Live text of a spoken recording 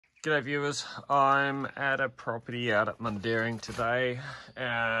G'day viewers, I'm at a property out at Mundaring today.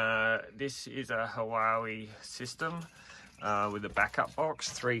 This is a Huawei system with a backup box,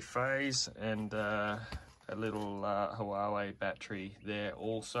 3-phase, and a little Huawei battery there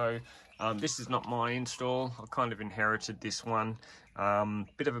also. This is not my install, I kind of inherited this one.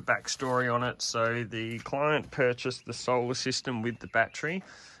 Bit of a backstory on it. So the client purchased the solar system with the battery,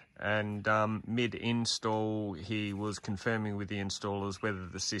 and mid-install he was confirming with the installers whether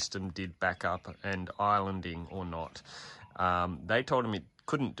the system did backup and islanding or not. They told him it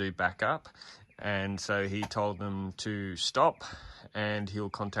couldn't do backup, and so he told them to stop and he'll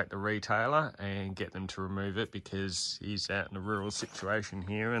contact the retailer and get them to remove it, because he's out in a rural situation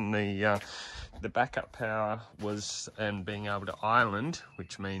here, and the backup power was, and being able to island,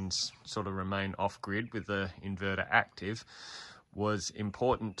 which means sort of remain off-grid with the inverter active, was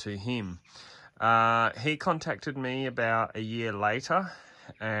important to him. He contacted me about a year later,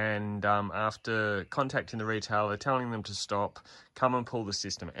 and after contacting the retailer, telling them to stop, come and pull the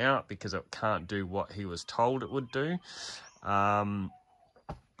system out because it can't do what he was told it would do,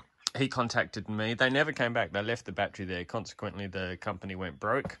 he contacted me. They never came back. They left the battery there. Consequently, the company went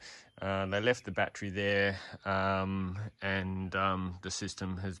broke. They left the battery there, and the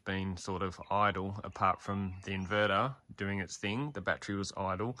system has been sort of idle. Apart from the inverter doing its thing, the battery was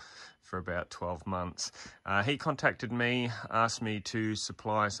idle for about 12 months. He contacted me, asked me to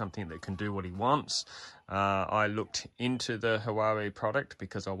supply something that can do what he wants. I looked into the Huawei product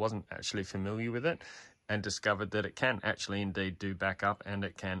because I wasn't actually familiar with it, and discovered that it can actually indeed do backup and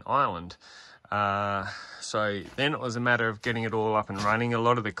it can island. So then it was a matter of getting it all up and running. A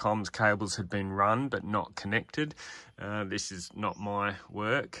lot of the comms cables had been run but not connected. This is not my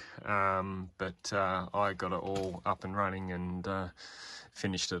work, but I got it all up and running and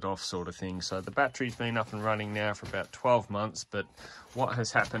finished it off, sort of thing. So the battery's been up and running now for about 12 months, but what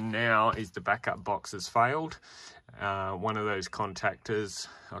has happened now is the backup box has failed. One of those contactors,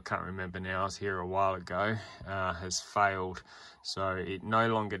 I can't remember now, I was here a while ago, has failed. So it no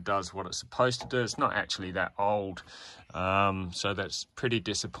longer does what it's supposed to do. It's not actually that old, so that's pretty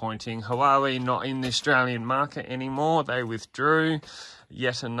disappointing. Huawei not in the Australian market anymore. They withdrew.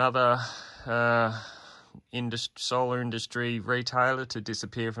 Yet another solar industry retailer to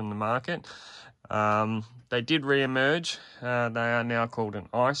disappear from the market. They did re-emerge. They are now called an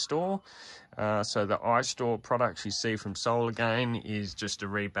iStore. So the iStore products you see from SolarGain is just a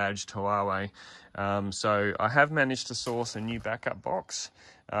rebadged Huawei. So I have managed to source a new backup box.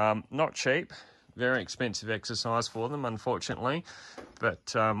 Not cheap, very expensive exercise for them, unfortunately.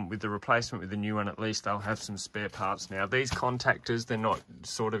 But with the replacement with the new one, at least they'll have some spare parts now. These contactors, they're not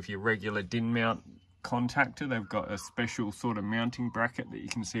sort of your regular DIN mount contactor. They've got a special sort of mounting bracket that you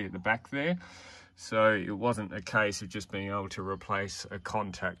can see at the back there. So it wasn't a case of just being able to replace a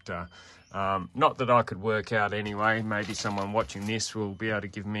contactor. Not that I could work out anyway. Maybe someone watching this will be able to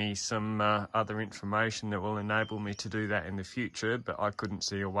give me some other information that will enable me to do that in the future, but I couldn't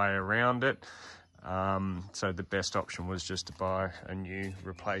see a way around it. So the best option was just to buy a new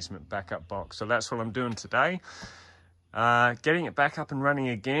replacement backup box. So that's what I'm doing today. Getting it back up and running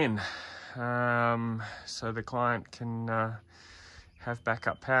again, so the client can have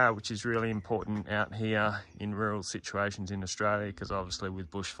backup power, which is really important out here in rural situations in Australia, because obviously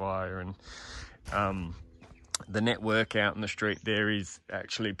with bushfire and the network out in the street there is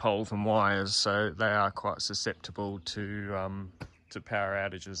actually poles and wires, so they are quite susceptible to power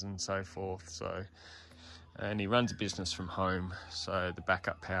outages and so forth. So, and he runs a business from home, so the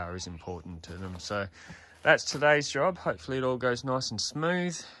backup power is important to them. So that's today's job. Hopefully it all goes nice and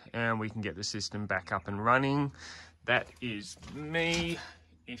smooth and we can get the system back up and running. That is me.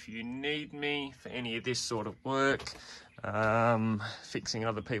 If you need me for any of this sort of work, fixing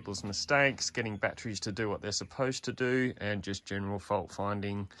other people's mistakes, getting batteries to do what they're supposed to do, and just general fault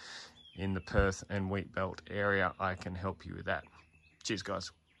finding in the Perth and Wheatbelt area, I can help you with that. Cheers,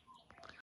 guys.